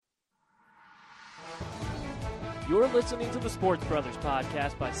You're listening to the Sports Brothers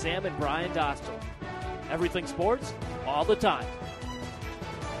podcast by Sam and Brian Dostal. Everything sports, all the time.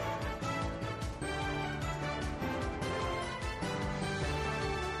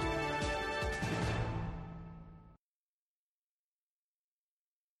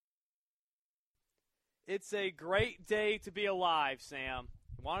 It's a great day to be alive, Sam.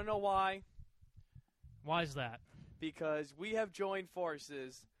 You want to know why? Why is that? Because we have joined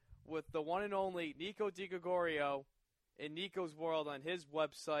forces with the one and only Nico DiGregorio in Nico's World on his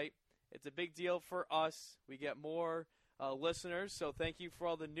website. It's a big deal for us. We get more listeners, so thank you for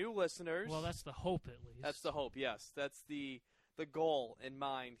all the new listeners. Well, that's the hope, at least. That's the hope, yes. That's the goal in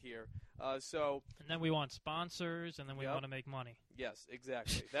mind here. And then we want sponsors, and then we want to make money. Yes,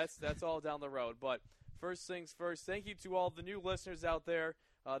 exactly. That's all down the road. But first things first, thank you to all the new listeners out there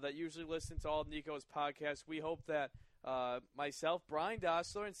that usually listen to all of Nico's podcasts. We hope that myself, Brian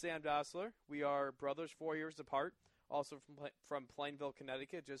Dostler, and Sam Dostler, we are brothers 4 years apart, also from Plainville,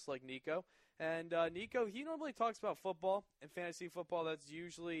 Connecticut, just like Nico. And Nico, he normally talks about football and fantasy football. That's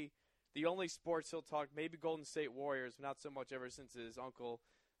usually the only sports he'll talk, maybe Golden State Warriors, not so much ever since his uncle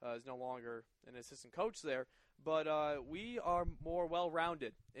is no longer an assistant coach there. But we are more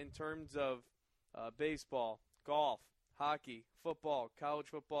well-rounded in terms of baseball, golf, hockey, football, college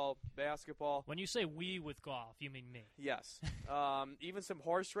football, basketball. When you say we with golf, you mean me. Yes. Even some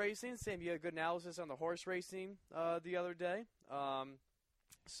horse racing. Sam, you had a good analysis on the horse racing the other day.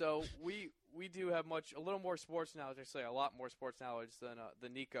 So we do have a little more sports knowledge. I say a lot more sports knowledge than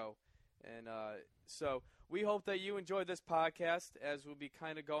Nico. And so we hope that you enjoy this podcast as we'll be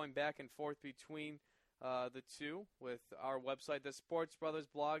kind of going back and forth between the two with our website, the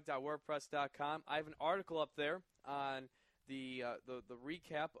sportsbrothersblog.wordpress.com. I have an article up there on the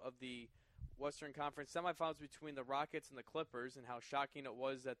recap of the Western Conference semifinals between the Rockets and the Clippers and how shocking it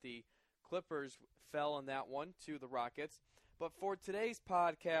was that the Clippers fell in that one to the Rockets. But for today's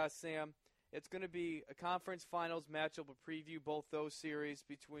podcast, Sam, it's going to be a conference finals matchup. We'll preview both those series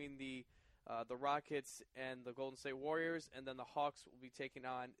between the Rockets and the Golden State Warriors, and then the Hawks will be taking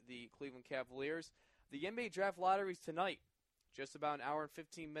on the Cleveland Cavaliers. The NBA Draft Lottery is tonight, just about an hour and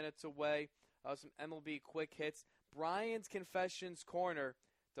 15 minutes away. Some MLB quick hits. Brian's Confessions Corner,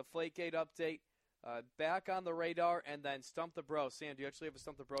 Deflategate update, back on the radar, and then Stump the Bro. Sam, do you actually have a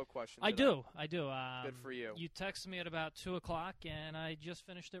Stump the Bro question today? I do. Good for you. You texted me at about 2 o'clock, and I just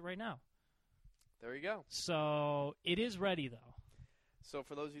finished it right now. There you go. So it is ready, though. So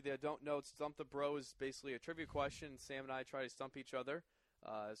for those of you that don't know, Stump the Bro is basically a trivia question. Sam and I try to stump each other.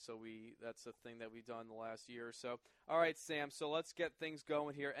 That's a thing that we've done the last year or so. All right, Sam, so let's get things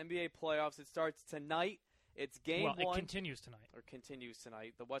going here. NBA playoffs, it starts tonight. It's game one. Well, it continues tonight. Or continues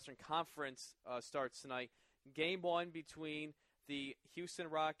tonight. The Western Conference starts tonight. Game one between the Houston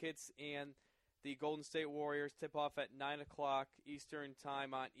Rockets and the Golden State Warriors. Tip-off at 9 o'clock Eastern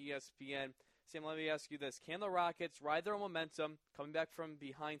time on ESPN. Sam, let me ask you this. Can the Rockets ride their momentum, coming back from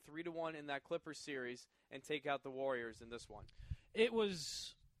behind 3-1 in that Clippers series, and take out the Warriors in this one? It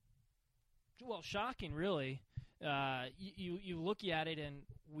was, shocking, really. You look at it, and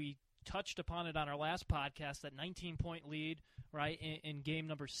we touched upon it on our last podcast, that 19-point lead, right, in game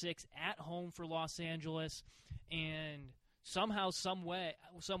number 6 at home for Los Angeles. And somehow, some way,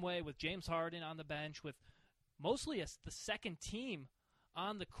 with James Harden on the bench, with mostly the second team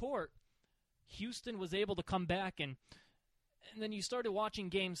on the court, Houston was able to come back. And then you started watching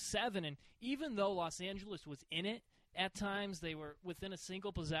game 7, and even though Los Angeles was in it, at times they were within a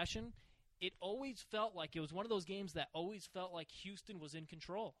single possession, it always felt like it was one of those games that always felt like Houston was in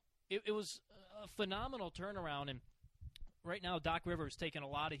control. It was a phenomenal turnaround, and right now Doc Rivers taking a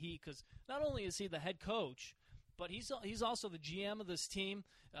lot of heat because not only is he the head coach, but he's also the GM of this team.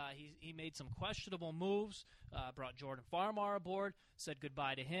 He made some questionable moves, brought Jordan Farmar aboard, said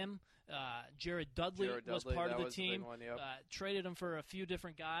goodbye to him. Jared Dudley was part of the team, traded him for a few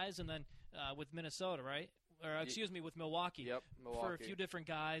different guys, and then with Minnesota, right? Or excuse me, with Milwaukee. Yep, Milwaukee. For a few different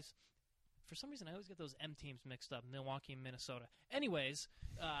guys. For some reason, I always get those M teams mixed up, Milwaukee and Minnesota. Anyways,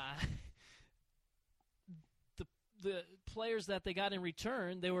 the players that they got in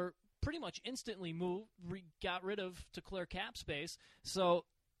return, they were pretty much instantly got rid of to clear cap space. So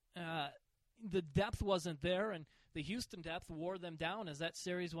the depth wasn't there, and the Houston depth wore them down as that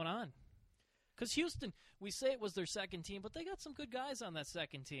series went on. Because Houston, we say it was their second team, but they got some good guys on that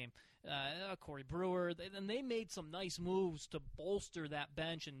second team. Corey Brewer, and they made some nice moves to bolster that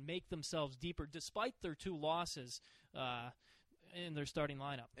bench and make themselves deeper, despite their 2 losses in their starting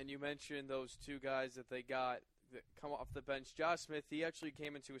lineup. And you mentioned those 2 guys that they got that come off the bench. Josh Smith, he actually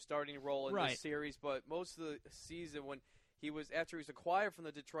came into a starting role in this series, but most of the season after he was acquired from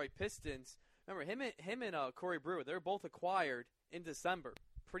the Detroit Pistons, Remember, him and Corey Brewer, they were both acquired in December.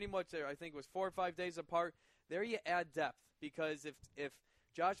 Pretty much, I think it was 4 or 5 days apart. There you add depth, because if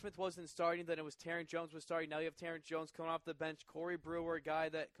Josh Smith wasn't starting, then it was Terrence Jones was starting. Now you have Terrence Jones coming off the bench, Corey Brewer, a guy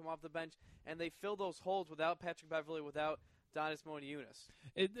that come off the bench, and they fill those holes without Patrick Beverly, without Donis Motiejunas.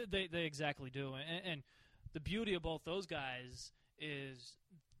 They exactly do. And the beauty of both those guys is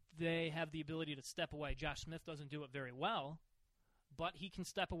they have the ability to step away. Josh Smith doesn't do it very well, but he can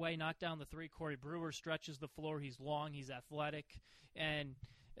step away, knock down the three. Corey Brewer stretches the floor. He's long. He's athletic. And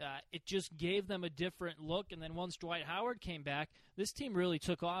it just gave them a different look. And then once Dwight Howard came back, this team really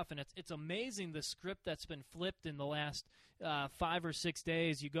took off. And it's amazing the script that's been flipped in the last 5 or 6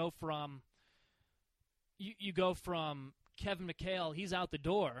 days. You go from Kevin McHale, he's out the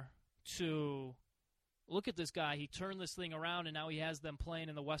door, to look at this guy. He turned this thing around, and now he has them playing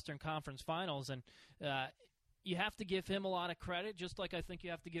in the Western Conference Finals. And you have to give him a lot of credit, just like I think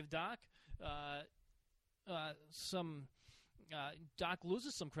you have to give Doc Doc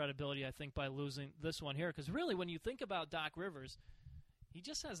loses some credibility, I think, by losing this one here. Because really, when you think about Doc Rivers, he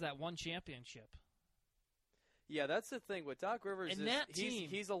just has that one championship. Yeah, that's the thing with Doc Rivers. And that team,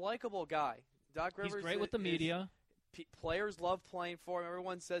 he's a likable guy. Doc Rivers, he's great with the media. Players love playing for him.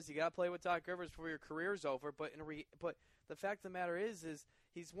 Everyone says you got to play with Doc Rivers before your career's over. But the fact of the matter is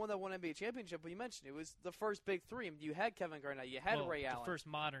he's won that one NBA championship. But you mentioned it was the first big three. I mean, you had Kevin Garnett, you had Ray Allen, the first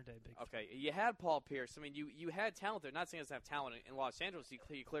modern day big three. Okay, you had Paul Pierce. I mean, you had talent there. Not saying he doesn't have talent in Los Angeles.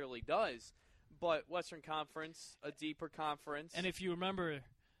 He clearly does. But Western Conference, a deeper conference. And if you remember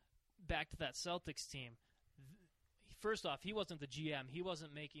back to that Celtics team, first off, he wasn't the GM. He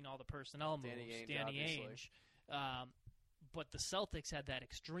wasn't making all the personnel moves. Danny Ainge. But the Celtics had that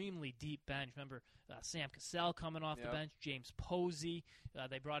extremely deep bench. Remember Sam Cassell coming off the bench, James Posey.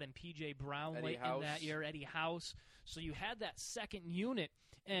 They brought in P.J. Brown late in that year, Eddie House. So you had that second unit.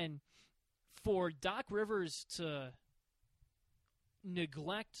 And for Doc Rivers to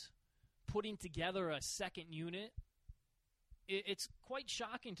neglect putting together a second unit, it's quite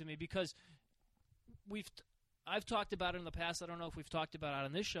shocking to me, because I've talked about it in the past. I don't know if we've talked about it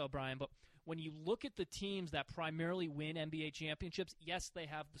on this show, Brian, but when you look at the teams that primarily win NBA championships, yes, they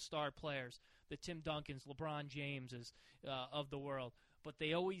have the star players, the Tim Duncans, LeBron Jameses of the world, but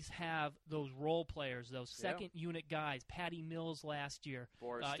they always have those role players, those second-unit guys. Patty Mills last year.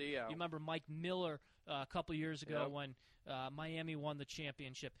 Boris Diaw. You remember Mike Miller a couple years ago when Miami won the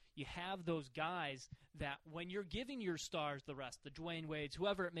championship. You have those guys that when you're giving your stars the rest, the Dwayne Wades,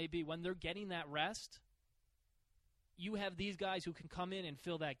 whoever it may be, when they're getting that rest, you have these guys who can come in and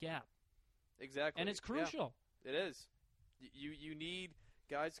fill that gap. Exactly. And it's crucial. Yeah, it is. You need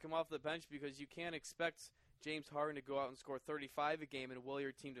guys to come off the bench, because you can't expect James Harden to go out and score 35 a game and will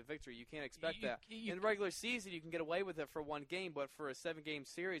your team to victory. You can't expect that. In the regular season, you can get away with it for one game, but for a 7-game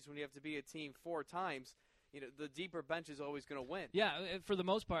series, when you have to beat a team 4 times, the deeper bench is always going to win. Yeah, for the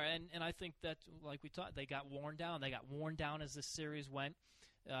most part. And I think that, like we talked, they got worn down. They got worn down as the series went.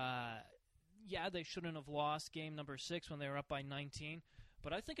 They shouldn't have lost game number 6 when they were up by 19.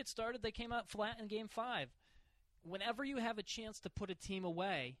 But I think it started, they came out flat in Game 5. Whenever you have a chance to put a team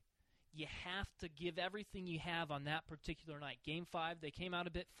away, you have to give everything you have on that particular night. Game 5, they came out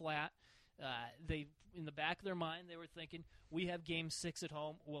a bit flat. In the back of their mind, they were thinking, we have Game 6 at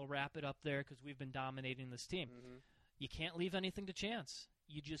home. We'll wrap it up there because we've been dominating this team. Mm-hmm. You can't leave anything to chance.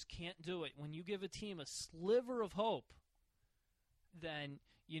 You just can't do it. When you give a team a sliver of hope, then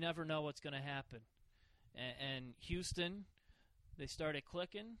you never know what's going to happen. And Houston, they started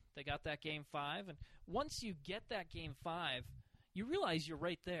clicking. They got that Game 5. And once you get that Game 5, you realize you're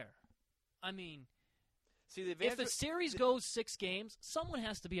right there. I mean, if a series goes 6 games, someone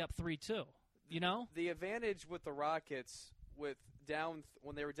has to be up 3-2, The advantage with the Rockets when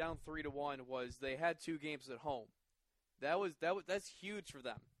they were down 3-1 was they had 2 games at home. That's huge for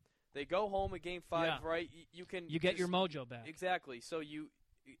them. They go home at Game 5, right? You get your mojo back. Exactly. So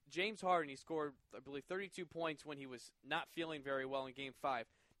James Harden, he scored, I believe, 32 points when he was not feeling very well in Game 5.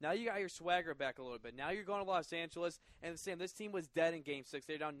 Now you got your swagger back a little bit. Now you're going to Los Angeles, and this team was dead in Game 6.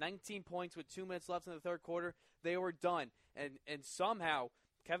 They're down 19 points with 2 minutes left in the third quarter. They were done. And somehow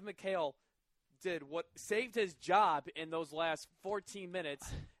Kevin McHale did what saved his job in those last 14 minutes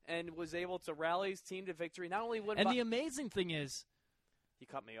and was able to rally his team to victory. Not only win, the amazing thing is, he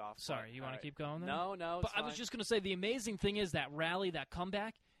cut me off. Sorry, you want to keep going there? No. But I was just going to say, the amazing thing is that rally, that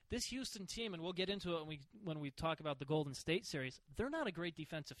comeback. This Houston team, and we'll get into it when we talk about the Golden State series, they're not a great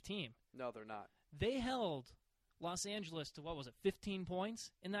defensive team. No, they're not. They held Los Angeles to, 15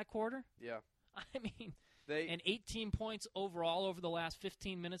 points in that quarter? Yeah. I mean, and 18 points overall over the last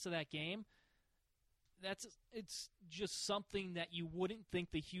 15 minutes of that game. it's just something that you wouldn't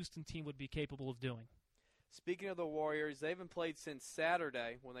think the Houston team would be capable of doing. Speaking of the Warriors, they haven't played since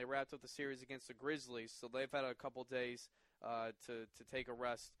Saturday when they wrapped up the series against the Grizzlies, so they've had a couple days to take a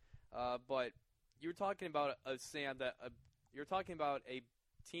rest. But you're talking about Sam, you're talking about a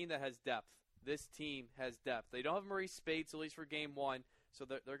team that has depth. This team has depth. They don't have Maurice Spates, at least for Game 1, so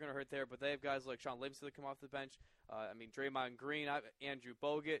they're going to hurt there. But they have guys like Sean Livingston that come off the bench. Draymond Green, Andrew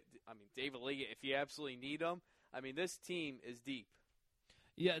Bogut, David Lee, if you absolutely need them. This team is deep.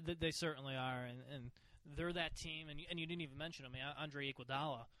 Yeah, they certainly are, and they're that team. And you didn't even mention him, Andre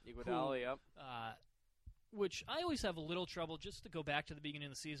Iguodala. Yep. Which I always have a little trouble, just to go back to the beginning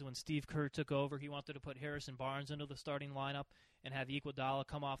of the season when Steve Kerr took over. He wanted to put Harrison Barnes into the starting lineup and have Iguodala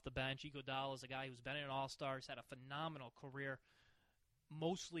come off the bench. Iguodala is a guy who's been an all-star, has had a phenomenal career,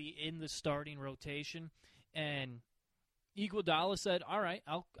 mostly in the starting rotation. And Iguodala said, all right,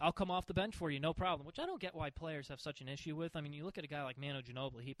 I'll come off the bench for you, no problem, which I don't get why players have such an issue with. You look at a guy like Manu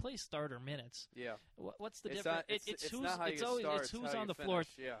Ginobili. He plays starter minutes. Yeah. What's the difference? It's who's on the floor.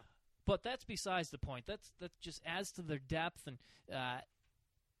 Yeah. But that's besides the point. That just adds to their depth, and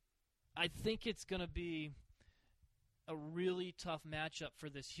I think it's going to be a really tough matchup for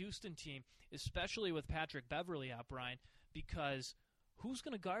this Houston team, especially with Patrick Beverley out, Brian, because who's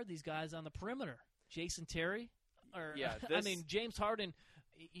going to guard these guys on the perimeter? Jason Terry? James Harden,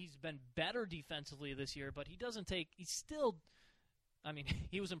 he's been better defensively this year, but he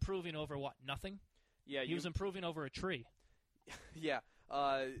was improving over what, nothing? Yeah. He was improving over a tree. Yeah.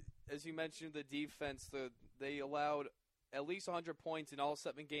 As you mentioned, the defense, they allowed at least 100 points in all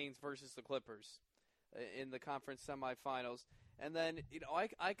 7 games versus the Clippers in the conference semifinals. And then,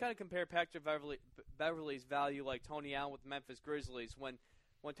 I kind of compare Patrick Beverley's value like Tony Allen with the Memphis Grizzlies. When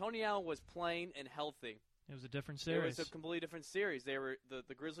Tony Allen was playing and healthy, it was a different series. It was a completely different series.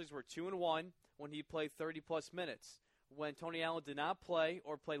 The Grizzlies were 2-1 when he played 30-plus minutes. When Tony Allen did not play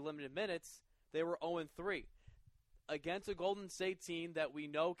or play limited minutes, they were 0-3. Against a Golden State team that we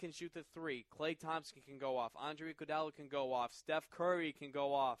know can shoot the 3, Klay Thompson can go off, Andre Iguodala can go off, Steph Curry can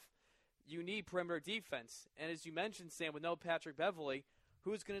go off. You need perimeter defense. And as you mentioned, Sam, with no Patrick Beverley,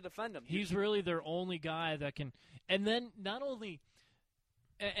 who's going to defend him? He's really their only guy that can. And then not only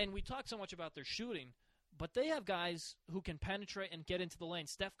 – and we talk so much about their shooting, but they have guys who can penetrate and get into the lane.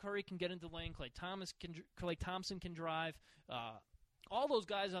 Steph Curry can get into the lane. Klay Thompson can drive. All those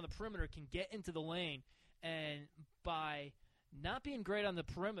guys on the perimeter can get into the lane. And by not being great on the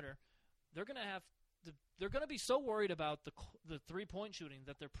perimeter, they're going to be so worried about the 3-point shooting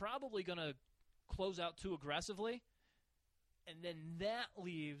that they're probably going to close out too aggressively, and then that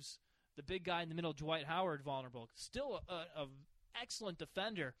leaves the big guy in the middle, Dwight Howard, vulnerable. Still a excellent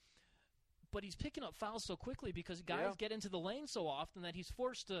defender, but he's picking up fouls so quickly because guys get into the lane so often that he's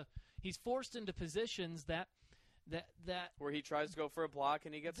forced into positions that where he tries to go for a block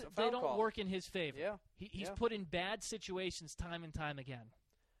and he gets a foul they don't call. Work in his favor. Yeah. He's put in bad situations time and time again.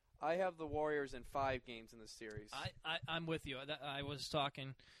 I have the Warriors in 5 games in this series. I'm with you. I was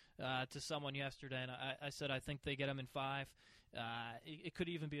talking to someone yesterday, and I said I think they get them in 5. It could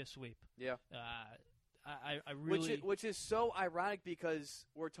even be a sweep. Yeah. I really... Which is so ironic because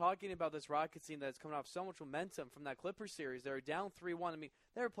we're talking about this Rockets team that's coming off so much momentum from that Clippers series. They were down 3-1.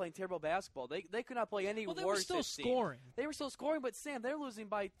 They were playing terrible basketball. They could not play any worse. They were still scoring. They were still scoring, but Sam, they're losing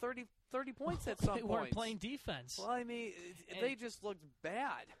by 30 points at some point. They weren't playing defense. Well, they just looked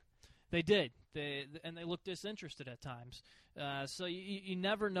bad. They did. They looked disinterested at times. So you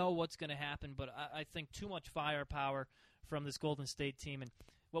never know what's going to happen, but I think too much firepower from this Golden State team. And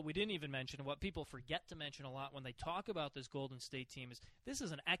what we didn't even mention, and what people forget to mention a lot when they talk about this Golden State team, is this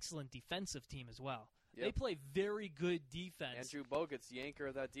is an excellent defensive team as well. Yep. They play very good defense. Andrew Bogut's the anchor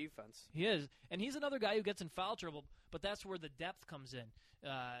of that defense. He is. And he's another guy who gets in foul trouble, but that's where the depth comes in.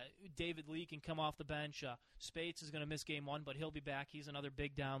 David Lee can come off the bench. Spates is going to miss game 1, but he'll be back. He's another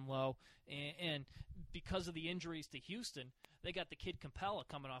big down low. And because of the injuries to Houston, they got the kid Capella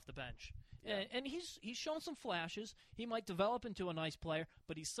coming off the bench. Yeah. And he's shown some flashes. He might develop into a nice player,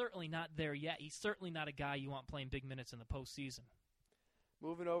 but he's certainly not there yet. He's certainly not a guy you want playing big minutes in the postseason.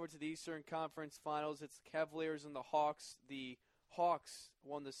 Moving over to the Eastern Conference Finals, it's the Cavaliers and the Hawks. The Hawks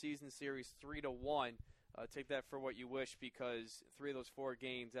won the season series 3-1. Take that for what you wish, because 3 of those 4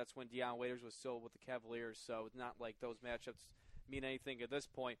 games, that's when Deion Waiters was still with the Cavaliers, so it's not like those matchups mean anything at this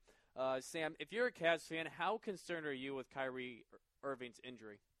point. Sam, if you're a Cavs fan, how concerned are you with Kyrie Irving's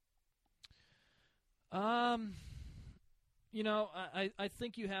injury? I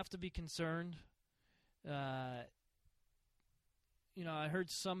think you have to be concerned. I heard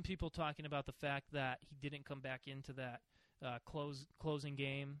some people talking about the fact that he didn't come back into that closing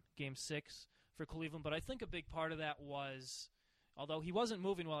game 6 for Cleveland. But I think a big part of that was, although he wasn't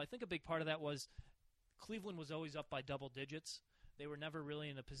moving well, I think a big part of that was Cleveland was always up by double digits. They were never really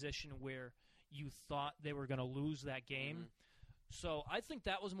in a position where you thought they were going to lose that game. Mm-hmm. So I think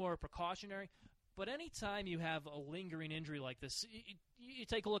that was more precautionary. But anytime you have a lingering injury like this, you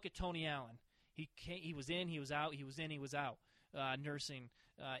take a look at Tony Allen. He was in, he was out, he was in, he was out, nursing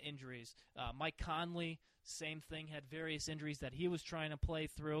injuries. Mike Conley, same thing, had various injuries that he was trying to play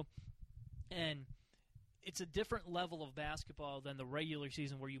through. And it's a different level of basketball than the regular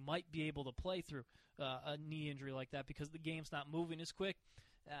season where you might be able to play through a knee injury like that because the game's not moving as quick.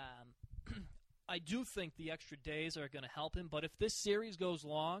 I do think the extra days are going to help him, but if this series goes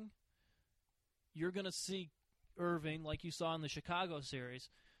long, you're going to see Irving, like you saw in the Chicago series,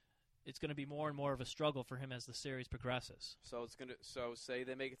 it's going to be more and more of a struggle for him as the series progresses. So say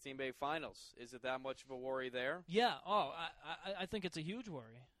they make it to NBA Finals. Is it that much of a worry there? Yeah. Oh, I think it's a huge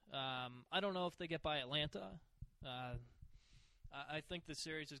worry. I don't know if they get by Atlanta. I think the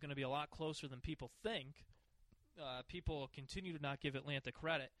series is going to be a lot closer than people think. People continue to not give Atlanta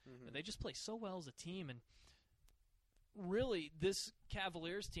credit. Mm-hmm. They just play so well as a team, and really, this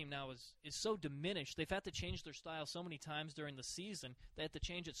Cavaliers team now is so diminished. They've had to change their style so many times during the season. They had to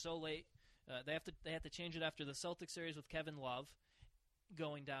change it so late. They had to change it after the Celtics series with Kevin Love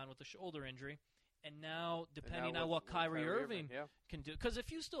going down with a shoulder injury. And now, depending on what Kyrie Irving can do. Because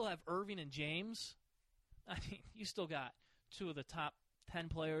if you still have Irving and James, I mean, you still got two of the top 10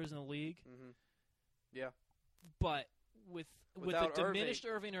 players in the league. Mm-hmm. Yeah. But with a diminished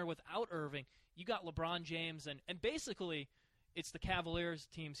Irving or without Irving, you got LeBron James, and basically it's the Cavaliers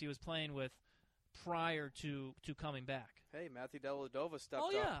teams he was playing with prior to coming back. Hey, Matthew Dellavedova stepped up.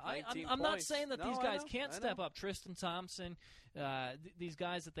 Oh, yeah. I'm not saying that these guys can't step up. Tristan Thompson, these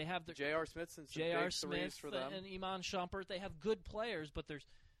guys that they have. J.R. Smith for them. And Iman Shumpert. They have good players, but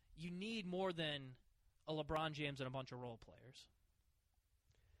you need more than a LeBron James and a bunch of role players.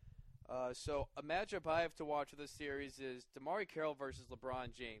 So a matchup I have to watch for this series is DeMarre Carroll versus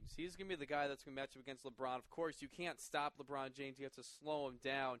LeBron James. He's going to be the guy that's going to match up against LeBron. Of course, you can't stop LeBron James. You have to slow him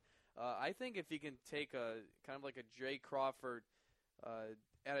down. I think if he can take a kind of like a Jay Crawford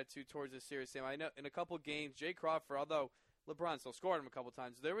attitude towards this series, Sam, I know in a couple games, Jay Crawford, although LeBron still scored him a couple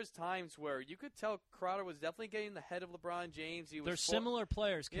times, there was times where you could tell Crowder was definitely getting the head of LeBron James. They're similar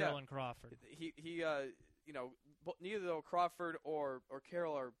players, Carroll and Crawford. Neither though Crawford or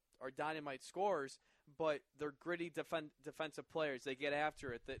Carroll are dynamite scorers, but they're gritty defensive players. They get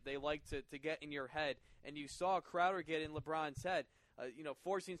after it. They like to get in your head. And you saw Crowder get in LeBron's head,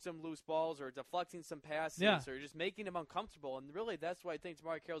 forcing some loose balls or deflecting some passes or just making him uncomfortable. And really, that's what I think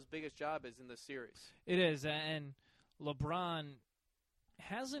DeMarre Carroll's biggest job is in this series. It is, and LeBron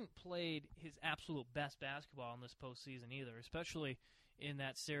hasn't played his absolute best basketball in this postseason either, especially in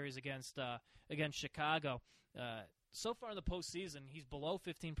that series against Chicago. So far in the postseason, he's below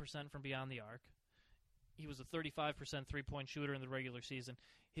 15% from beyond the arc. He was a 35% three-point shooter in the regular season.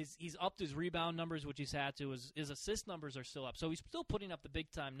 He's upped his rebound numbers, which he's had to. His assist numbers are still up. So he's still putting up the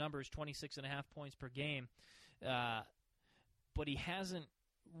big-time numbers, 26.5 points per game. But he hasn't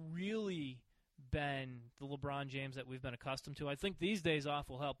really been the LeBron James that we've been accustomed to. I think these days off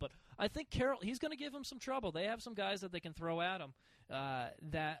will help. But I think Carroll, he's going to give him some trouble. They have some guys that they can throw at him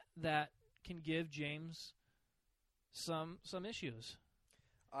that can give James some issues.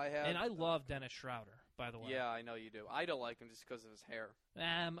 I love Dennis Schroeder, by the way. Yeah, I know you do. I don't like him just because of his hair.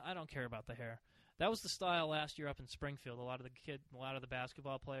 I don't care about the hair. That was the style last year up in Springfield. A lot of the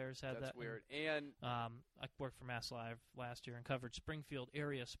basketball players had that. That's weird. And I worked for Mass Live last year and covered Springfield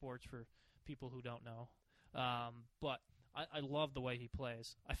area sports for people who don't know. But I love the way he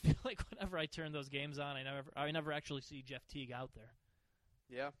plays. I feel like whenever I turn those games on, I never actually see Jeff Teague out there.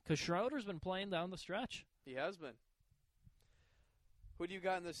 Yeah. Because Schroeder's been playing down the stretch. He has been. Who do you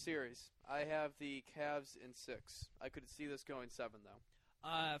got in this series? I have the Cavs in 6. I could see this going 7,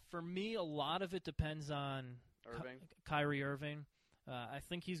 though. For me, a lot of it depends on Kyrie Irving. I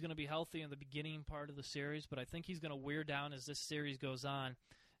think he's going to be healthy in the beginning part of the series, but I think he's going to wear down as this series goes on.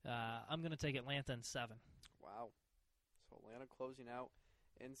 I'm going to take Atlanta in 7. Wow. So Atlanta closing out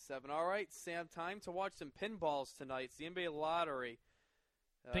in 7. All right, Sam, time to watch some pinballs tonight. It's the NBA lottery.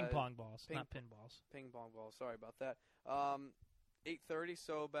 Ping-pong balls, not pinballs. Ping-pong balls. Sorry about that. 8:30,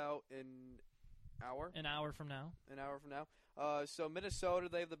 so about an hour. An hour from now. So Minnesota,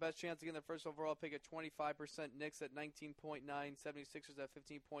 they have the best chance to get their first overall pick at 25%. Knicks at 19.9. 76ers at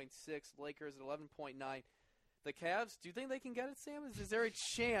 15.6. Lakers at 11.9. The Cavs, do you think they can get it, Sam? Is there a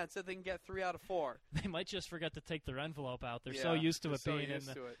chance that they can get 3 out of 4? They might just forget to take their envelope out. They're so used to it being in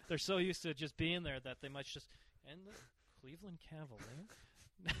the. They're so used to it just being there that they might just. And the Cleveland Cavaliers.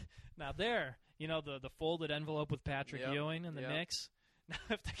 Now there, the folded envelope with Patrick Ewing and the Knicks. Now,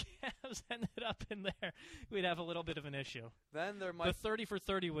 if the Cavs ended up in there, we'd have a little bit of an issue. Then there might the 30 for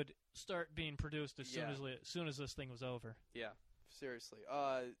 30 would start being produced as soon as this thing was over. Yeah, seriously.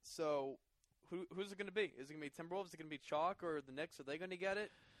 So who's it going to be? Is it going to be Timberwolves? Is it going to be Chalk or the Knicks? Are they going to get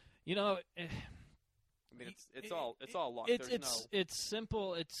it? I mean, it's all luck. It's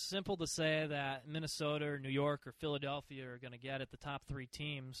simple. It's simple to say that Minnesota or New York or Philadelphia are going to get it, the top three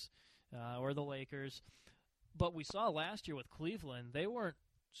teams, or the Lakers. But we saw last year with Cleveland, they weren't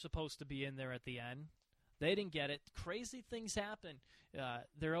supposed to be in there at the end. They didn't get it. Crazy things happen.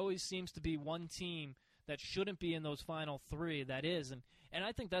 There always seems to be one team that shouldn't be in those final three that is, and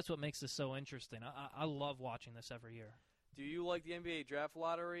I think that's what makes this so interesting. I love watching this every year. Do you like the NBA draft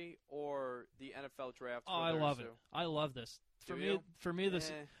lottery or the NFL draft? Oh, I love it. I love this. For me,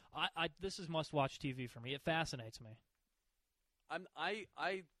 this this is must-watch TV for me. It fascinates me.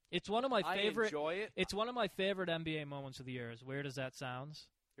 It's one of my favorite. I enjoy it. It's one of my favorite NBA moments of the year. As weird as that sounds.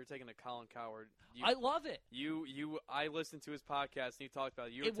 You're taking a Colin Cowherd. I love it. I listened to his podcast and he talked about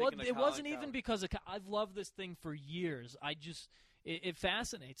it. It wasn't even because I've loved this thing for years. It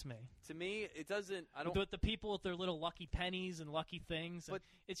fascinates me. To me, it doesn't. I don't. The people with their little lucky pennies and lucky things. But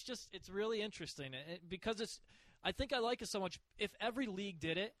it's really interesting because I think I like it so much. If every league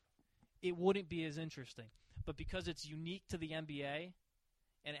did it, it wouldn't be as interesting. But because it's unique to the NBA,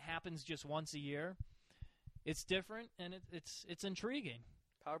 and it happens just once a year, it's different and it's intriguing.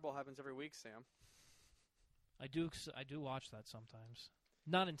 Powerball happens every week, Sam. I do watch that sometimes,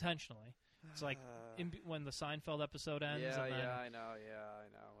 not intentionally. It's like when the Seinfeld episode ends. Yeah, and then I know.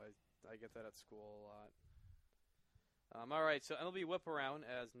 I get that at school a lot. All right, so MLB Whip Around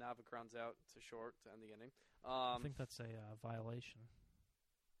as Navik rounds out to short to end the inning. I think that's a violation.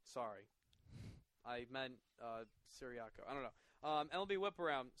 Sorry. I meant Siriaco. I don't know. MLB Whip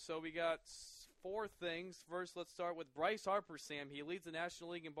Around. So we got four things. First, let's start with Bryce Harper, Sam. He leads the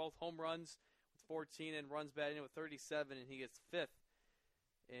National League in both home runs with 14 and runs batted in with 37, and he gets fifth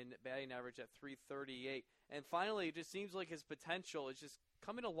in batting average at 338. And finally, it just seems like his potential is just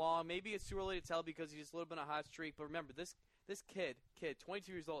coming along. Maybe it's too early to tell because he's just a little bit on a hot streak. But remember, this kid,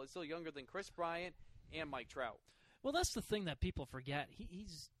 22 years old, is still younger than Chris Bryant and Mike Trout. Well, that's the thing that people forget.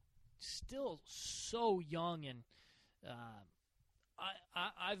 He's still so young, and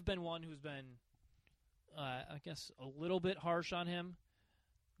I've been one who's been, I guess, a little bit harsh on him.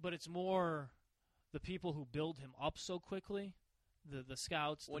 But it's more the people who build him up so quickly. The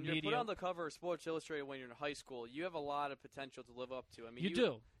scouts, when the you're media. put on the cover of Sports Illustrated when you're in high school, you have a lot of potential to live up to. I mean, you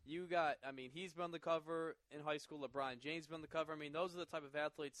do. You got. I mean, he's been on the cover in high school. LeBron James been on the cover. I mean, those are the type of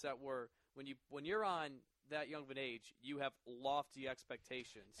athletes that were when you're on that young of an age, you have lofty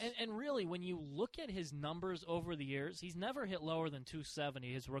expectations. And really, when you look at his numbers over the years, he's never hit lower than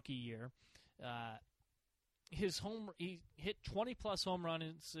 270 his rookie year. He hit 20-plus home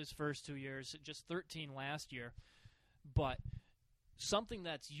runs his first 2 years, just 13 last year. But something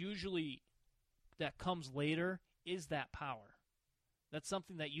that comes later is that power. That's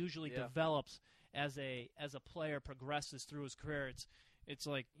something that usually develops as a player progresses through his career. It's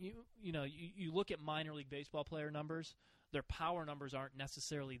like you look at minor league baseball player numbers, their power numbers aren't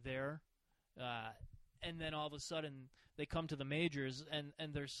necessarily there, and then all of a sudden they come to the majors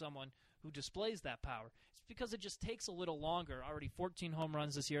and there's someone who displays that power. It's because it just takes a little longer. Already 14 home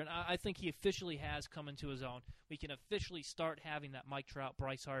runs this year, and I think he officially has come into his own. We can officially start having that Mike Trout,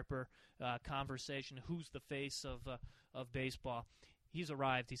 Bryce Harper conversation. Who's the face of baseball? He's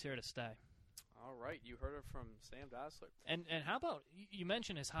arrived. He's here to stay. All right, you heard it from Sam Dassler. And how about you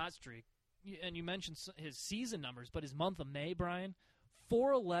mentioned his hot streak, and you mentioned his season numbers, but his month of May, Brian,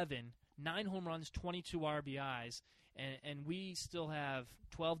 411, 9 home runs, 22 RBIs. And we still have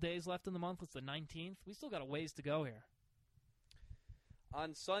 12 days left in the month. It's the 19th. We still got a ways to go here.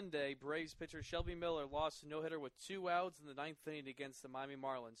 On Sunday, Braves pitcher Shelby Miller lost a no-hitter with 2 outs in the 9th inning against the Miami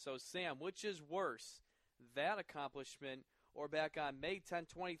Marlins. So, Sam, which is worse, that accomplishment or back on May 10,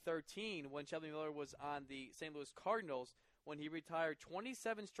 2013, when Shelby Miller was on the St. Louis Cardinals when he retired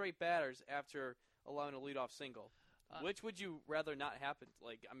 27 straight batters after allowing a leadoff single? Which would you rather not happen?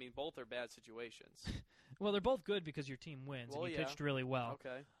 Both are bad situations. Well, they're both good because your team wins and you pitched really well.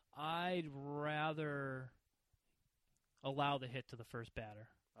 Okay. I'd rather allow the hit to the first batter.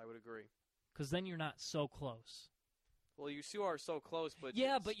 I would agree. Because then you're not so close. Well, you two are so close, but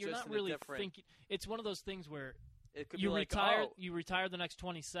but you're not really thinking. It's one of those things where it could you retire the next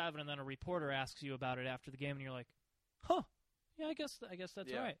 27, and then a reporter asks you about it after the game, and you're like, "Huh, yeah, I guess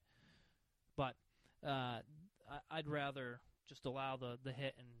that's right." But I'd rather just allow the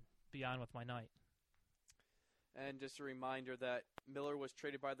hit and be on with my night. And just a reminder that Miller was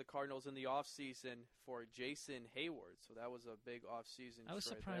traded by the Cardinals in the offseason for Jason Hayward. So that was a big offseason trade. I was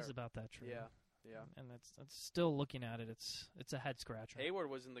surprised about that trade. Yeah. And that's still looking at it. It's a head scratcher. Hayward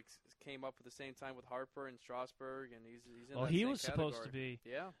came up at the same time with Harper and Strasburg, and he's in well, that he same was category. supposed to be.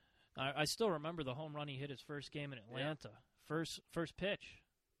 Yeah. I still remember the home run he hit his first game in Atlanta. Yeah. First pitch.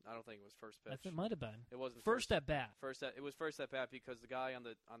 I don't think it was first pitch. I think it might have been. It wasn't first at bat. It was first at bat because the guy on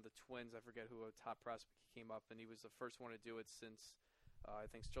the Twins, I forget who, a top prospect, came up, and he was the first one to do it since I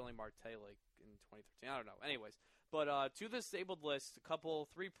think Sterling Marte, like in 2013. I don't know. Anyways, but to the disabled list,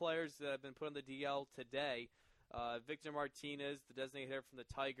 three players that have been put on the DL today. Victor Martinez, the designated hitter from the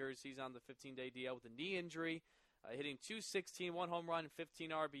Tigers, he's on the 15-day DL with a knee injury, hitting .216, 1 home run,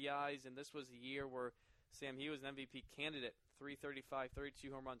 15 RBIs, and this was the year where Sam, he was an MVP candidate. 335,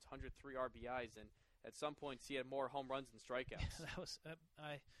 32 home runs, 103 RBIs, and at some points he had more home runs than strikeouts. That was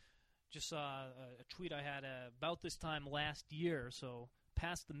I just saw a tweet I had about this time last year, so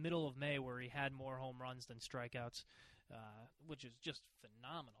past the middle of May, where he had more home runs than strikeouts, which is just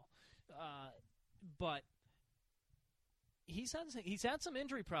phenomenal. But he's had some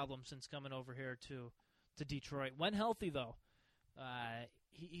injury problems since coming over here to Detroit. When healthy, though,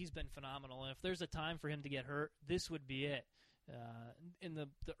 he's been phenomenal. And if there's a time for him to get hurt, this would be it. In the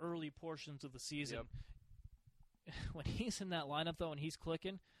early portions of the season. Yep. When he's in that lineup, though, and he's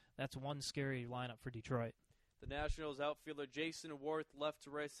clicking, that's one scary lineup for Detroit. The Nationals outfielder Jason Worth, left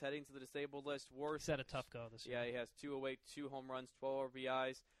wrist, heading to the disabled list. Worth he's had a tough go this year. Yeah, he has 208, 2 home runs, 12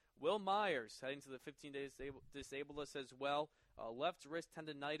 RBIs. Will Myers, heading to the 15-day disabled list as well. Left wrist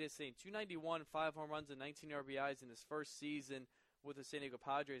tendonitis, hitting .291, 5 home runs, and 19 RBIs in his first season with the San Diego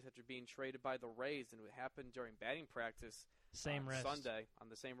Padres after being traded by the Rays, and it happened during batting practice. Same wrist. Sunday, on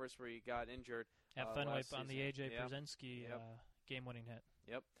the same wrist where he got injured. At Fenway on the A.J. Yep. Pierzynski game-winning hit.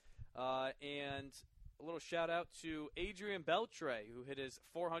 Yep. And a little shout-out to Adrian Beltre, who hit his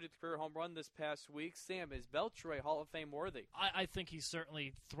 400th career home run this past week. Sam, is Beltre Hall of Fame worthy? I think he's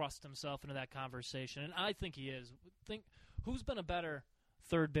certainly thrust himself into that conversation, and I think he is. Who's been a better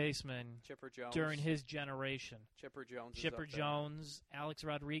third baseman Chipper Jones during his generation? Chipper Jones. Chipper Jones, Alex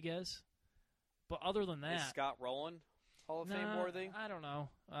Rodriguez. But other than that, is Scott Rowland Hall of Fame worthy? I don't know.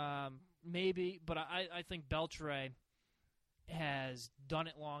 Maybe, but I think Beltre has done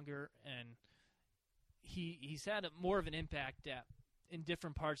it longer, and he's had more of an impact in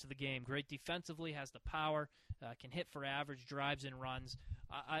different parts of the game. Great defensively, has the power, can hit for average, drives and runs.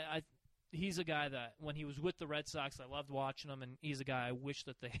 He's a guy that when he was with the Red Sox, I loved watching him, and he's a guy I wish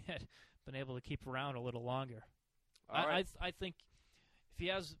that they had been able to keep around a little longer. All right. I think if he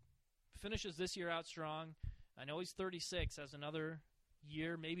finishes this year out strong, I know he's 36, has another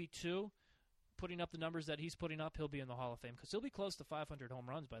year, maybe 2, putting up the numbers that he's putting up, he'll be in the Hall of Fame because he'll be close to 500 home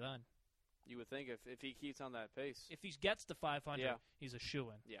runs by then. You would think if he keeps on that pace. If he gets to 500, yeah. He's a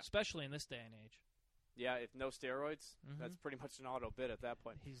shoo-in, yeah. especially in this day and age. Yeah, if no steroids, that's pretty much an auto bid at that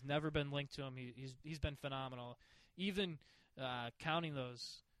point. He's never been linked to him. He's been phenomenal. Even counting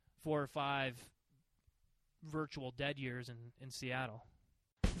those 4 or 5 virtual dead years in Seattle.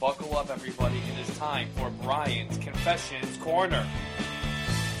 Buckle up, everybody. It is time for Brian's Confessions Corner.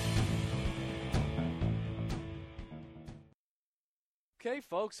 Okay,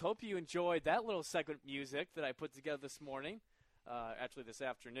 folks, hope you enjoyed that little segment music that I put together this morning. Actually, this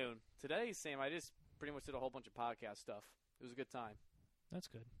afternoon. Today, Sam, I just pretty much did a whole bunch of podcast stuff. It was a good time. That's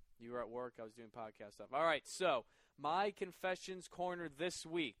good. You were at work. I was doing podcast stuff. All right, so my Confessions Corner this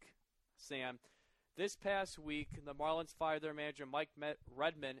week, Sam. This past week, the Marlins fired their manager, Mike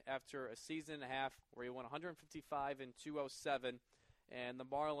Redmond, after a season and a half where he won 155 and 207. And the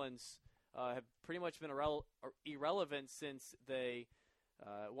Marlins have pretty much been irrelevant since they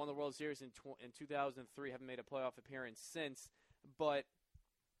won the World Series in 2003, haven't made a playoff appearance since. But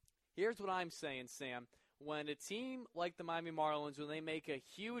here's what I'm saying, Sam. When a team like the Miami Marlins, when they make a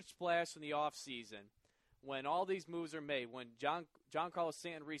huge splash in the offseason, when all these moves are made, when Giancarlo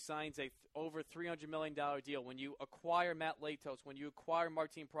Stanton re-signs a over $300 million deal, when you acquire Matt Latos, when you acquire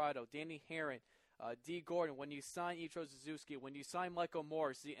Martin Prado, Danny Herron, D. Gordon, when you sign Ichiro Suzuki, when you sign Michael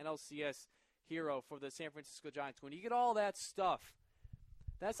Morris, the NLCS hero for the San Francisco Giants, when you get all that stuff,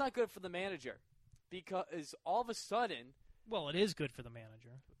 that's not good for the manager because all of a sudden... Well, it is good for the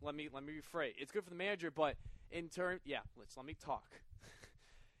manager. Let me rephrase. It's good for the manager, but in terms... Yeah, let me talk.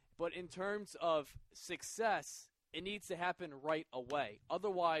 But in terms of success, it needs to happen right away.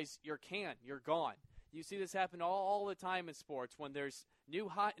 Otherwise, you're gone. You see this happen all the time in sports when there's new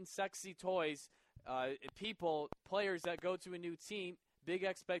hot and sexy toys, players that go to a new team, big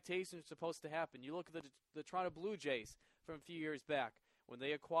expectations are supposed to happen. You look at the Toronto Blue Jays from a few years back when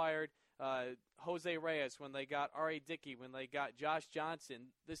they acquired Jose Reyes, when they got R.A. Dickey, when they got Josh Johnson,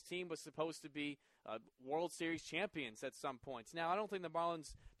 this team was supposed to be World Series champions at some points. Now, I don't think the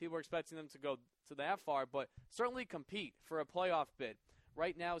Marlins, people are expecting them to go to that far, but certainly compete for a playoff bid.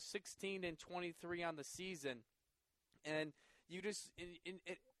 Right now, 16-23 on the season, and you just,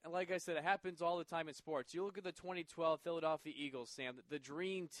 like I said, it happens all the time in sports. You look at the 2012 Philadelphia Eagles, Sam, the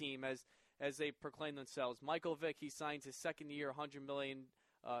dream team as they proclaim themselves. Michael Vick, he signs his second year, $100 million,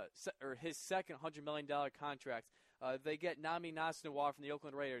 or his second $100 million contract. They get Nami Nasnawa from the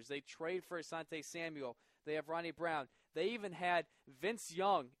Oakland Raiders. They trade for Asante Samuel. They have Ronnie Brown. They even had Vince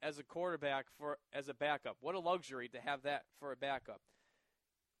Young as a quarterback as a backup. What a luxury to have that for a backup.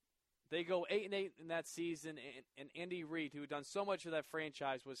 They go 8-8 in that season, and Andy Reid, who had done so much for that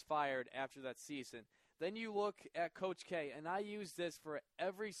franchise, was fired after that season. Then you look at Coach K, and I use this for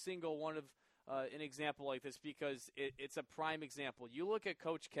every single one of an example like this because it's a prime example. You look at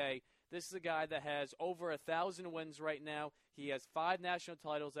Coach K. This is a guy that has over 1,000 wins right now. He has 5 national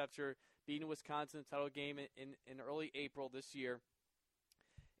titles after beating Wisconsin in the title game in early April this year.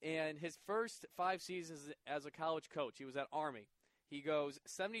 And his first 5 seasons as a college coach, he was at Army. He goes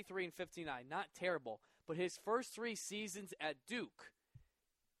 73-59, not terrible. But his first 3 seasons at Duke,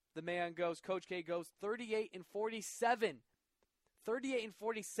 the man goes, Coach K goes 38-47.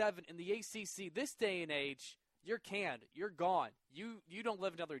 38-47 in the ACC. This day and age, you're canned. You're gone. You don't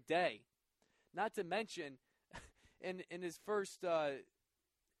live another day. Not to mention, in his first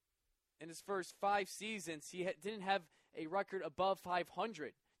 5 seasons, he didn't have a record above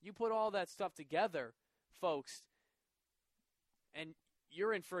 500. You put all that stuff together, folks, and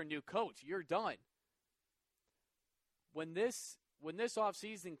you're in for a new coach. You're done. When this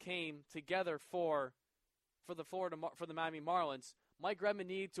offseason came together for the Miami Marlins, Mike Redmond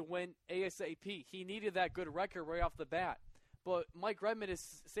needed to win ASAP. He needed that good record right off the bat. But Mike Redmond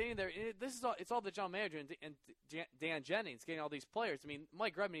is sitting there. And it's all the general manager and Dan Jennings getting all these players. I mean,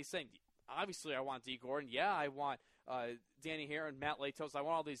 Mike Redmond is saying, obviously I want D. Gordon. Yeah, I want Danny Hare and Matt Latos. I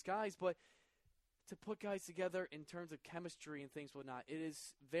want all these guys, but to put guys together in terms of chemistry and things whatnot, it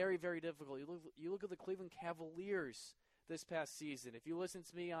is very, very difficult. You look at the Cleveland Cavaliers this past season. If you listen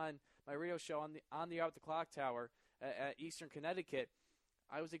to me on my radio show on the Art of the Clock Tower at Eastern Connecticut,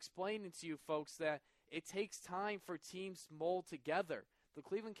 I was explaining to you folks that it takes time for teams to mold together. The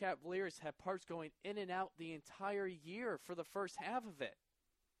Cleveland Cavaliers had parts going in and out the entire year for the first half of it.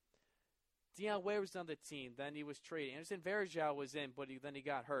 Deion Wade was on the team, then he was traded. Anderson Varejao was in, but then he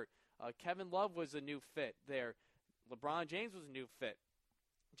got hurt. Kevin Love was a new fit there. LeBron James was a new fit.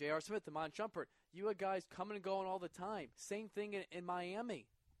 J.R. Smith, Damon Shumpert. You had guys coming and going all the time. Same thing in Miami.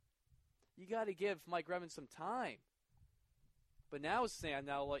 You got to give Mike Redmond some time. But now, Sam,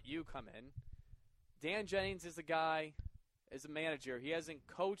 now I'll let you come in. Dan Jennings is a guy, as a manager. He hasn't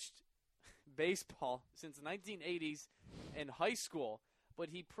coached baseball since the 1980s in high school, but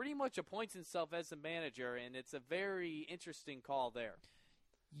he pretty much appoints himself as a manager, and it's a very interesting call there.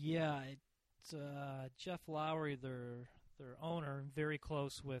 Yeah, it's Jeff Lowry, their owner, very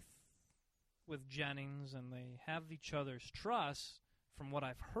close with Jennings, and they have each other's trust from what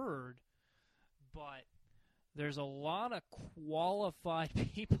I've heard, but there's a lot of qualified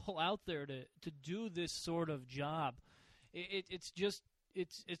people out there to do this sort of job.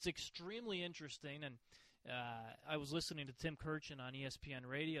 It's extremely interesting, and I was listening to Tim Kirchin on ESPN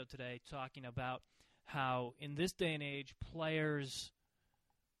Radio today talking about how in this day and age players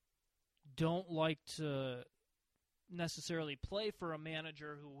don't like to necessarily play for a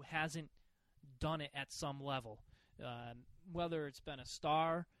manager who hasn't done it at some level, whether it's been a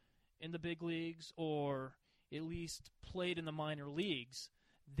star in the big leagues or at least played in the minor leagues.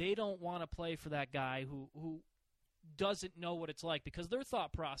 They don't want to play for that guy who doesn't know what it's like, because their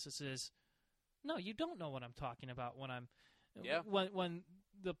thought process is, no, you don't know what I'm talking about when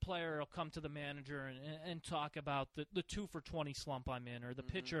the player will come to the manager and talk about the 2 for 20 slump I'm in, or the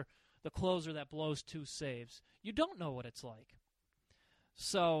pitcher, the closer that blows 2 saves. You don't know what it's like.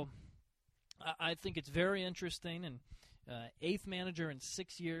 So I think it's very interesting, and 8th manager in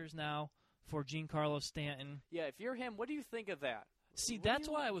 6 years now for Giancarlo Stanton. Yeah, if you're him, what do you think of that? See, that's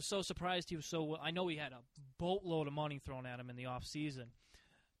why I was so surprised he was so – I know he had a boatload of money thrown at him in the offseason,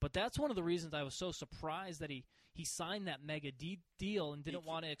 but that's one of the reasons I was so surprised that he signed that mega deal and didn't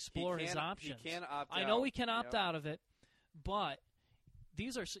want to explore his options. He can opt out. I know he can opt out of it, but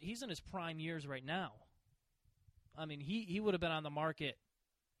he's in his prime years right now. I mean, he would have been on the market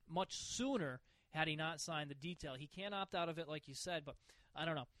much sooner had he not signed the detail. He can't opt out of it, like you said, but I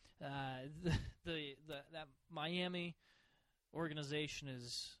don't know. That Miami organization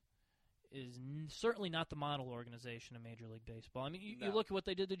certainly not the model organization in Major League Baseball. I mean, you No. look at what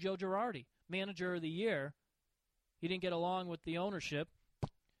they did to Joe Girardi, manager of the year. He didn't get along with the ownership,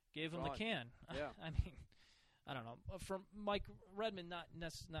 gave him the Gone. can. Yeah. I mean, I don't know. From Mike Redmond, not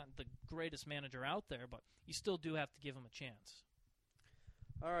the greatest manager out there, but you still do have to give him a chance.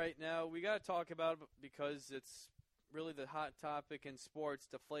 All right, now we got to talk about it because it's really the hot topic in sports,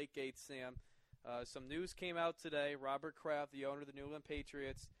 Deflategate, Sam. Some news came out today. Robert Kraft, the owner of the New England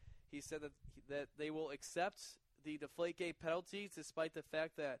Patriots, he said that they will accept the Deflategate penalties despite the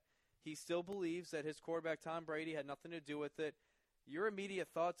fact that he still believes that his quarterback Tom Brady had nothing to do with it. Your immediate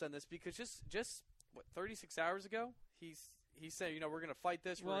thoughts on this? Because just 36 hours ago, he said, we're going to fight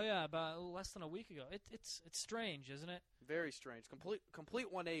this. Well, yeah, about less than a week ago. It's strange, isn't it? Very strange.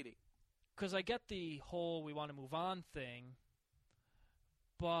 Complete 180. Because I get the whole we want to move on thing,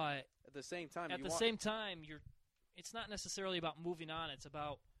 but At the same time, it's not necessarily about moving on. It's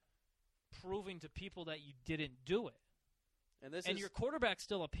about proving to people that you didn't do it. And your quarterback's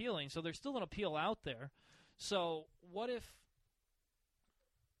still appealing, so there's still an appeal out there. So what if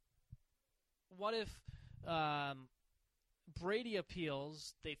Brady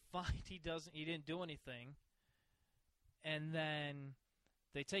appeals, they find he didn't do anything, and then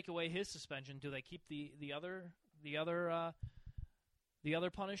they take away his suspension? Do they keep the other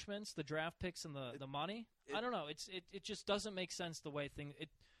punishments, the draft picks and the money? I don't know. It just doesn't make sense the way things.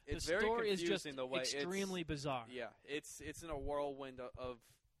 The very story is just confusing the way extremely bizarre. Yeah, it's in a whirlwind of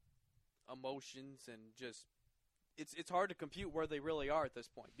emotions and just it's hard to compute where they really are at this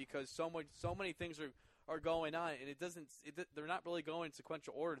point because so many things are going on and they're not really going in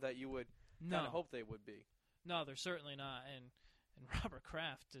sequential order that you would kind of hope they would be. No, they're certainly not. And Robert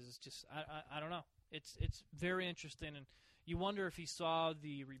Kraft is just I don't know. It's very interesting, and you wonder if he saw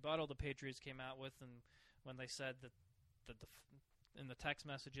the rebuttal the Patriots came out with, and when they said that in the text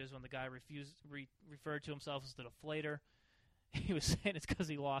messages when the guy referred to himself as the deflator, he was saying it's because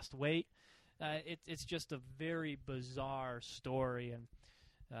he lost weight. It's just a very bizarre story, and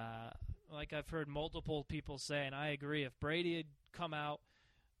like I've heard multiple people say, and I agree, if Brady had come out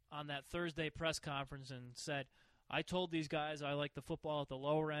on that Thursday press conference and said, I told these guys I like the football at the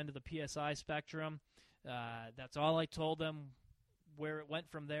lower end of the PSI spectrum, that's all I told them, where it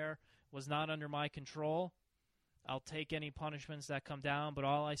went from there was not under my control. I'll take any punishments that come down, but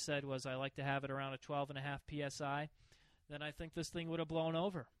all I said was I like to have it around a 12.5 PSI. Then I think this thing would have blown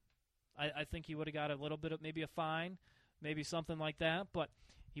over. I think he would have got a little bit of maybe a fine, maybe something like that, but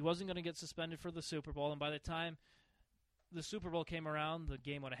he wasn't going to get suspended for the Super Bowl, and by the time the Super Bowl came around, the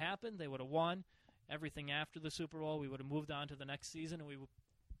game would have happened, they would have won. Everything after the Super Bowl, we would have moved on to the next season, and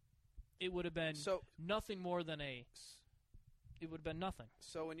it would have been nothing more than it would have been nothing.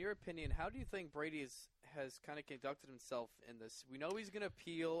 So in your opinion, how do you think Brady has kind of conducted himself in this? We know he's going to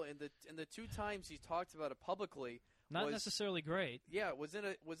appeal, and the two times he talked about it publicly, not necessarily great. Yeah, was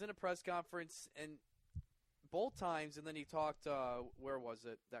in a press conference, and both times, and then he talked. Where was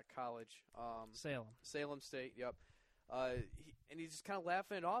it? That college, Salem State. Yep. And he's just kind of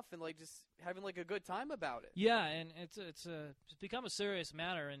laughing it off and like just having like a good time about it. Yeah, and it's become a serious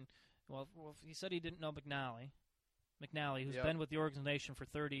matter. And well, he said he didn't know McNally, who's been with the organization for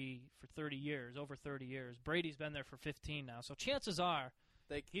 30 years, over 30 years. Brady's been there for 15 now, so chances are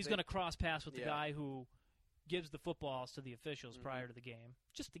he's going to cross paths with the guy who gives the footballs to the officials prior to the game.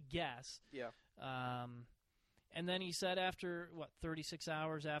 Just a guess. Yeah. And then he said after 36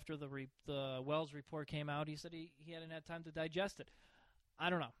 hours after the Wells report came out, he said he hadn't had time to digest it. I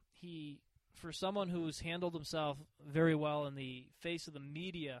don't know. For someone who's handled himself very well in the face of the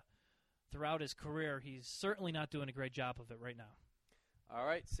media throughout his career, he's certainly not doing a great job of it right now. All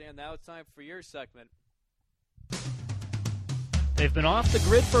right, Sam, now it's time for your segment. They've been off the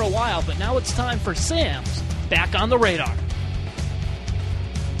grid for a while, but now it's time for Sam's Back on the Radar.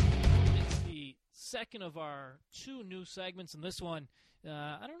 It's the second of our two new segments, and this one,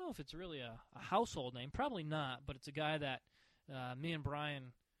 I don't know if it's really a household name. Probably not, but it's a guy that me and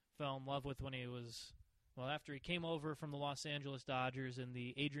Brian fell in love with when he was, after he came over from the Los Angeles Dodgers in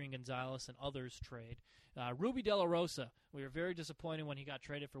the Adrian Gonzalez and others trade. Ruby De La Rosa, we were very disappointed when he got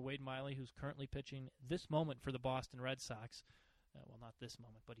traded for Wade Miley, who's currently pitching this moment for the Boston Red Sox. Not this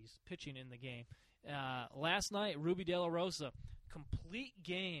moment, but he's pitching in the game. Last night, Ruby De La Rosa, complete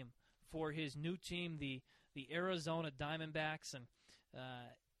game for his new team, the Arizona Diamondbacks, and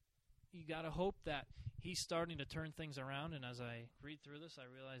you got to hope that he's starting to turn things around. And as I read through this, I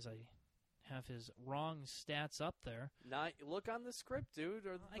realize I have his wrong stats up there. Look on the script, dude,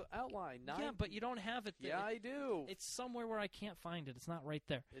 or the outline. Yeah, but you don't have it there. Yeah, I do. It's somewhere where I can't find it. It's not right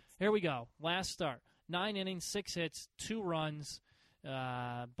there. Here we go. Last start. 9 innings, 6 hits, 2 runs,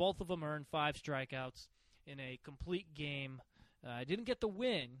 Both of them earned 5 strikeouts in a complete game. Didn't get the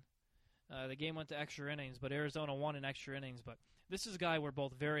win. The game went to extra innings, but Arizona won in extra innings. But this is a guy we're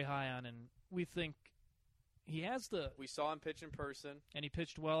both very high on, and we think he has the. We saw him pitch in person, and he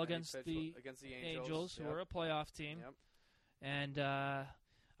pitched well against the Angels, who are a playoff team. Yep. And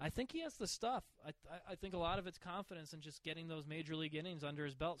I think he has the stuff. I think a lot of it's confidence and just getting those major league innings under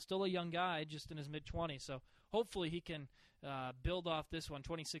his belt. Still a young guy, just in his mid-20s. So hopefully he can build off this one.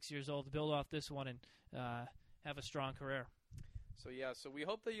 26 years old, build off this one and have a strong career. So we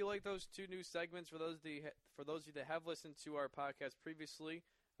hope that you like those 2 new segments. For those of you that have listened to our podcast previously,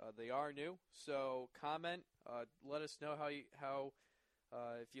 they are new. So comment, let us know how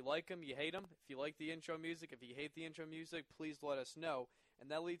if you like them, you hate them. If you like the intro music, if you hate the intro music, please let us know. And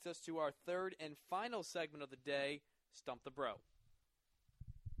that leads us to our third and final segment of the day, Stump the Bro.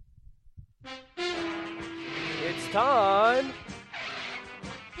 It's time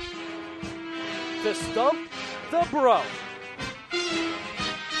to Stump the Bro.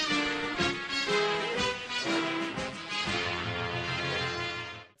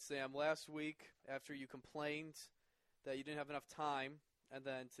 Sam, last week, after you complained that you didn't have enough time, and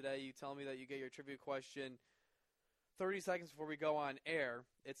then today you tell me that you get your trivia question 30 seconds before we go on air,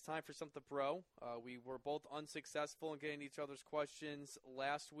 it's time for Stump the Bro. We were both unsuccessful in getting each other's questions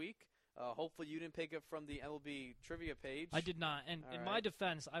last week. Hopefully you didn't pick it from the MLB trivia page. I did not. And in my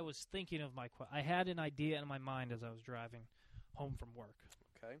defense, I was thinking of I had an idea in my mind as I was driving home from work.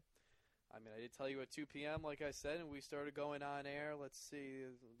 Okay. I mean, I did tell you at 2 p.m., like I said, and we started going on air. Let's see.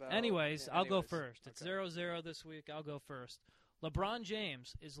 I'll go first. It's 0-0 this week. I'll go first. LeBron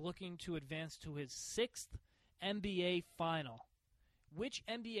James is looking to advance to his 6th NBA final. Which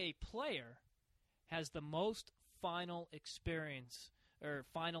NBA player has the most final experience or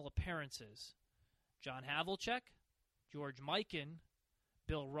final appearances? John Havlicek, George Mikan,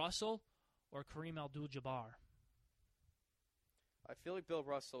 Bill Russell, or Kareem Abdul-Jabbar? I feel like Bill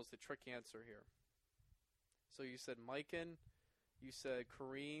Russell is the trick answer here. So you said Mikan, you said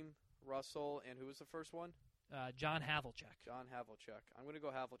Kareem, Russell, and who was the first one? John Havlicek. John Havlicek. I'm going to go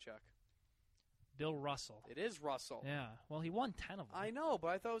Havlicek. Bill Russell. It is Russell. Yeah. Well, he won 10 of them. I know, but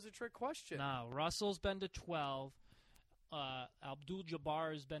I thought it was a trick question. No, Russell's been to 12.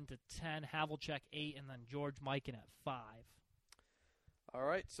 Abdul-Jabbar has been to 10. Havlicek 8, and then George Mikan at 5. All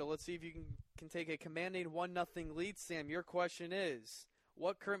right, so let's see if you can take a commanding 1-0 lead. Sam, your question is,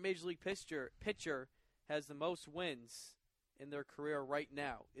 what current Major League pitcher has the most wins in their career right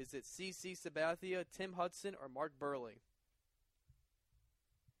now? Is it CC Sabathia, Tim Hudson, or Mark Burley?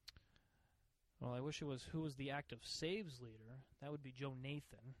 Well, I wish it was who was the active saves leader. That would be Joe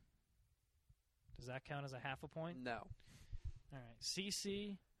Nathan. Does that count as a half a point? No. All right,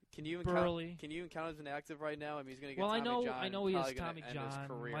 CC. Can you Burley. Can you even count as an active right now? I mean, he's going to get Tommy John. I know he is Tommy John.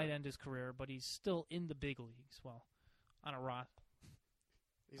 Might end his career, but he's still in the big leagues. Well, on a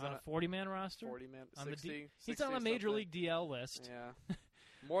he's on a 40-man roster. 40-man, on 60, he's on a major league DL list. Yeah,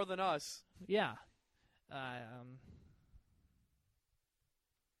 more than us. Yeah.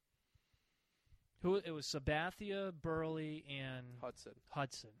 It was Sabathia, Burley, and Hudson.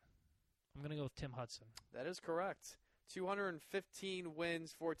 I'm going to go with Tim Hudson. That is correct. 215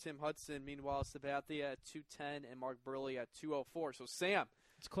 wins for Tim Hudson. Meanwhile, Sabathia at 210 and Mark Burley at 204. So, Sam.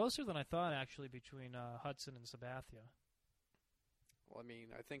 It's closer than I thought, actually, between Hudson and Sabathia. Well, I mean,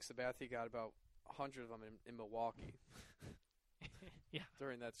 I think Sabathia got about 100 of them in Milwaukee. Yeah.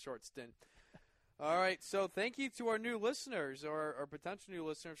 During that short stint. All right, so thank you to our new listeners or potential new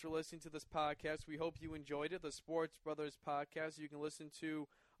listeners for listening to this podcast. We hope you enjoyed it, the Sports Brothers Podcast. You can listen to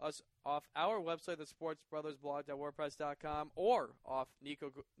us off our website, the sportsbrothersblog.wordpress.com, or off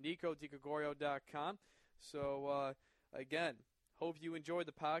NicoDiGregorio.com. So, again, hope you enjoyed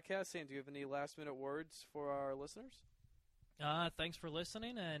the podcast. Sam, do you have any last-minute words for our listeners? Thanks for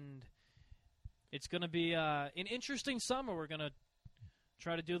listening, and it's going to be an interesting summer. We're going to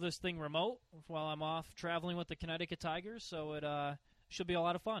try to do this thing remote while I'm off traveling with the Connecticut Tigers, so it should be a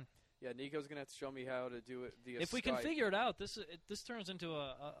lot of fun. Yeah, Nico's going to have to show me how to do it via If we Skype. can figure it out, this turns into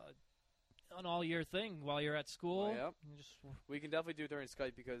an all-year thing while you're at school. Yep. We can definitely do it during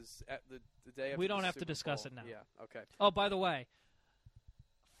Skype because at the day after we don't the have to Super discuss Bowl, it now. Yeah, okay. Oh, by the way,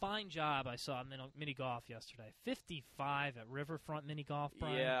 fine job I saw mini golf yesterday. 55 at Riverfront Mini Golf,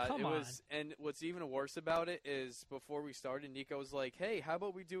 Brian. Yeah, Come on. And what's even worse about it is before we started, Nico was like, hey, how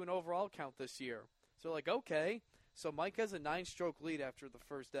about we do an overall count this year? So like, okay. So Mike has a 9-stroke lead after the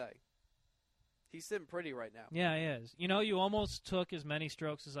first day. He's sitting pretty right now. Yeah, he is. You know, you almost took as many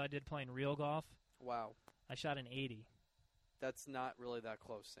strokes as I did playing real golf. Wow. I shot an 80. That's not really that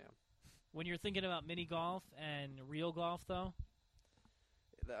close, Sam. When you're thinking about mini golf and real golf, though,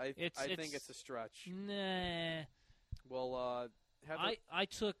 I think it's a stretch. Nah. Well, I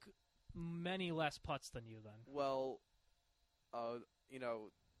took many less putts than you then. Well,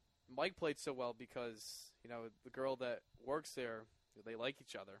 Mike played so well because the girl that works there, they like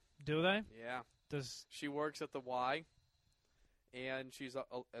each other. Do they? Yeah. She works at the Y, and she's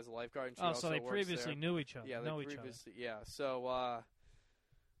as a lifeguard. And she also so they works previously there. knew each other. Yeah, Yeah, so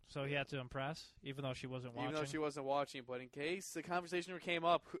he had to impress, even though she wasn't watching. Even though she wasn't watching, but in case the conversation came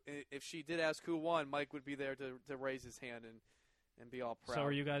up, if she did ask who won, Mike would be there to raise his hand and be all proud. So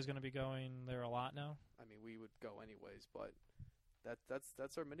are you guys going to be going there a lot now? I mean, we would go anyways, but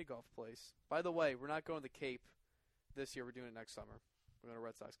that's our mini golf place. By the way, we're not going to Cape this year. We're doing it next summer. We're going to a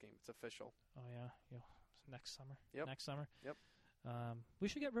Red Sox game. It's official. Oh yeah, next summer. Yep. Next summer. Yep. We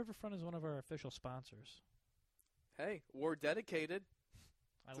should get Riverfront as one of our official sponsors. Hey, we're dedicated.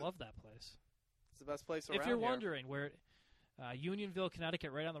 I love that place. It's the best place around If you're here. wondering, we're Unionville,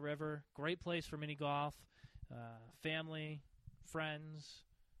 Connecticut, right on the river. Great place for mini golf, family, friends,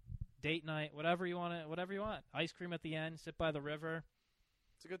 date night, whatever you want. Ice cream at the end. Sit by the river.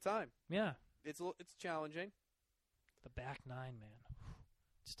 It's a good time. Yeah. It's challenging. The back nine, man.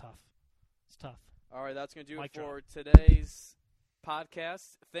 It's tough. It's tough. All right, that's going to do Mic it for drop. today's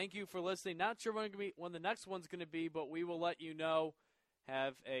podcast. Thank you for listening. Not sure when the next one's going to be, but we will let you know.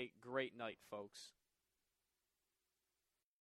 Have a great night, folks.